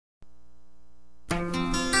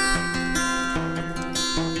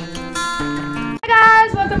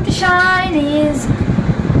SHYNI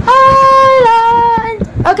Island.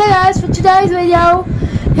 Okay guys, for today's video,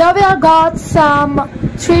 here we have got some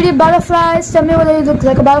 3D butterflies. Tell me whether it looks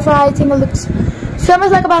like a butterfly. I think it looks so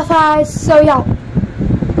much like a butterfly. So yeah.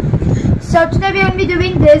 So today we're going to be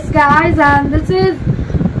doing this, guys, and this is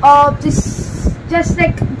this just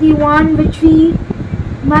like the one which we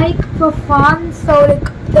make for fun. So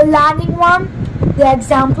like the landing one, the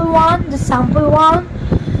example one, the sample one.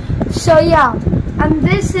 So yeah, and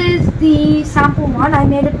this is the sample one. I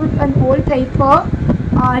made it with an old paper.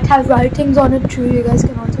 It has writings on it too. You guys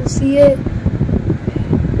can also see it.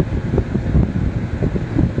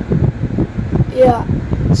 Yeah.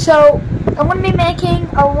 So I'm going to be making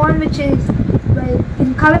a one which is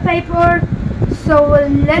in color paper. So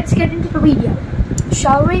let's get into the video,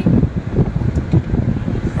 shall we?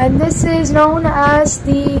 And this is known as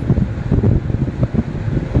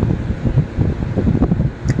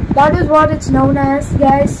that is what it's known as,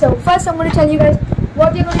 guys. So first I'm going to tell you guys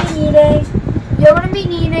what you're going to be needing. You're going to be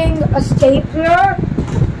needing a stapler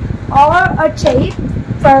or a tape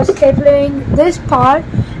for stapling this part.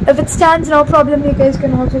 If it stands, no problem, you guys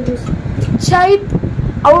can also use tape.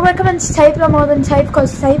 I would recommend stapler more than tape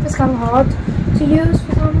because tape is kind of hard to use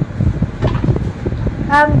for some.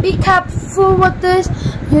 Be careful with this.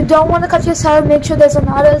 You don't want to cut yourself. Make sure there's an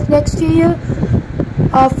adult next to you.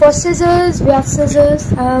 For scissors, we have scissors.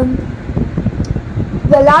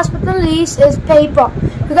 The last but not least is paper.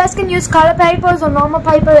 You guys can use color papers or normal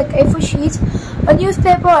paper like A4 sheets, a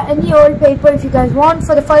newspaper or any old paper if you guys want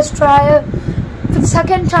for the first try. For the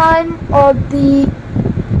second time or the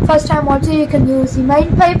first time also, you can use the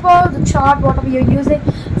main paper, the chart, whatever you're using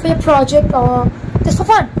for your project or just for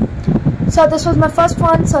fun. So this was my first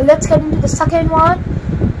one, so let's get into the second one.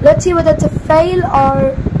 Let's see whether it's a fail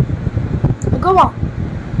or a go on.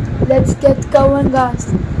 Let's get going,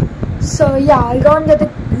 guys. So yeah, I'll go and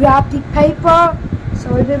grab the paper.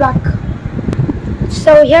 So I'll be back.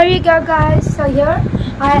 So here you go, guys. So here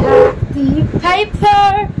I have the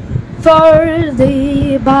paper for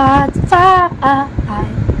the butterfly.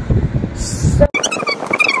 So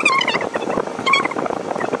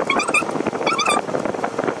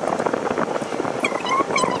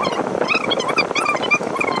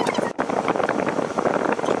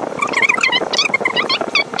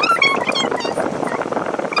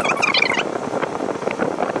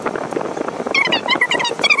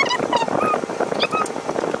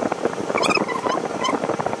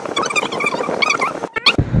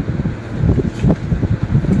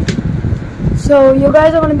So you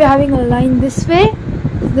guys are going to be having a line this way,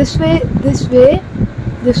 this way, this way,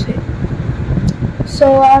 this way.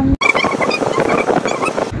 So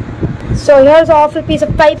so here's an awful piece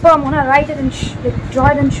of paper. I'm going to write it and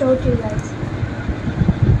draw it and show it to you guys.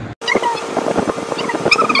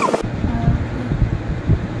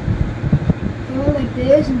 Go like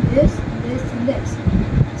this and this and this and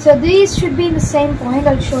this. So these should be in the same point.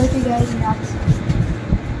 I'll show it to you guys in that.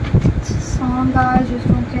 Some guys just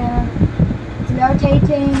don't care.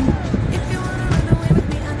 Rotating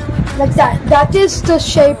like that. That is the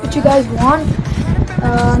shape that you guys want.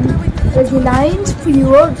 There's the lines for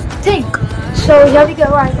your thing. So here we go.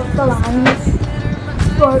 I got the lines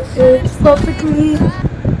for it perfectly.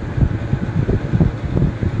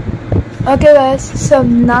 Okay, guys. So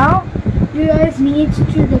now you guys need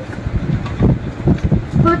to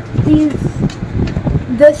put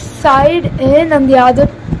this side in and the other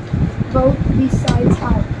both these sides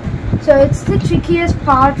out. So it's the trickiest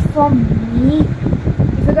part for me.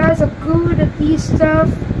 If you guys are good at these stuff,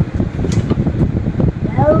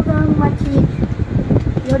 well done, my kid.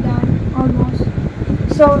 You're done, almost.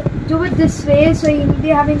 So do it this way. So you need to be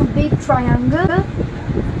having a big triangle,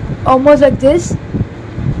 almost like this.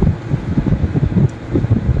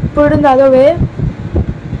 Put it in the other way.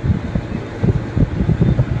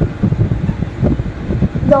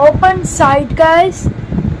 The open side, guys,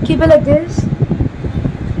 keep it like this.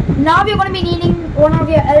 Now we're going to be needing one of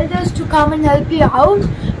your elders to come and help you out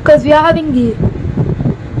because we are having the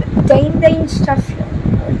dang stuff here.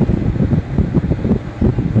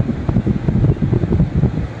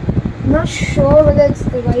 I'm not sure whether it's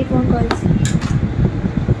the right one, guys.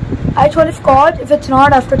 I totally forgot. If it's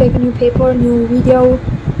not, I have to take a new paper, new video.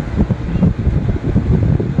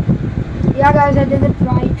 Yeah, guys, I did it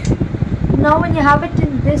right. Now when you have it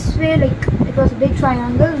in this way, like it was a big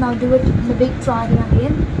triangle, now do it in the big triangle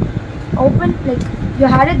again. Open, like you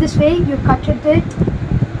had it this way, you cut it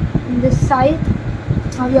in this side.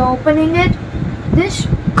 Now you're opening it. This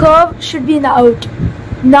curve should be in the out.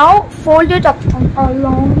 Now fold it up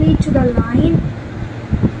alongly to the line,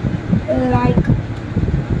 like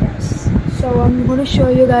yes. So I'm going to show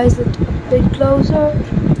you guys it a bit closer.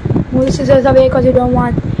 move the scissors away because you don't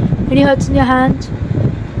want any hurts in your hand.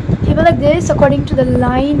 Keep it like this according to the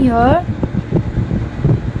line here.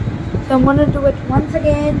 So I'm gonna do it once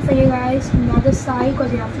again for you guys on the other side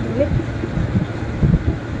because you have to do it.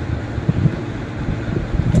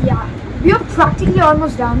 Yeah, we are practically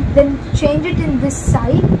almost done. Then change it in this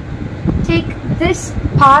side. Take this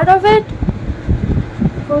part of it,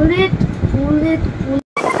 pull it, pull it, pull it.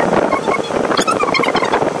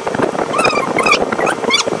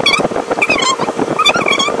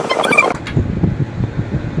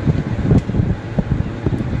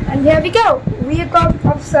 And here we go. We have got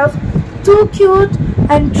ourselves 2 cute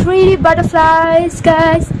and 3D butterflies,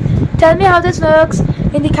 guys. Tell me how this looks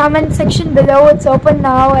in the comment section below. It's open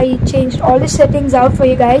now. I changed all the settings out for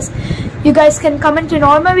you guys. You guys can comment in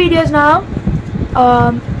all my videos now,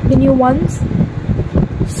 the new ones.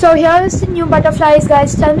 So here is the new butterflies,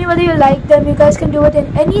 guys. Tell me whether you like them. You guys can do it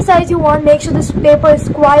in any size you want. Make sure this paper is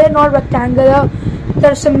square, not rectangular.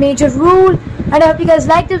 There's some major rule. And I hope you guys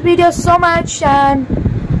like this video so much, and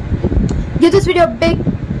give this video a big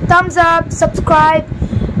thumbs up, subscribe,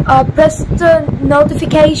 press the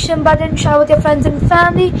notification button, share with your friends and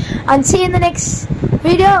family, and see you in the next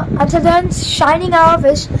video. Until then, shining out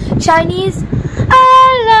of Chinese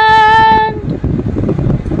Island.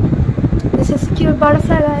 This is a cute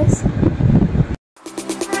butterfly, guys.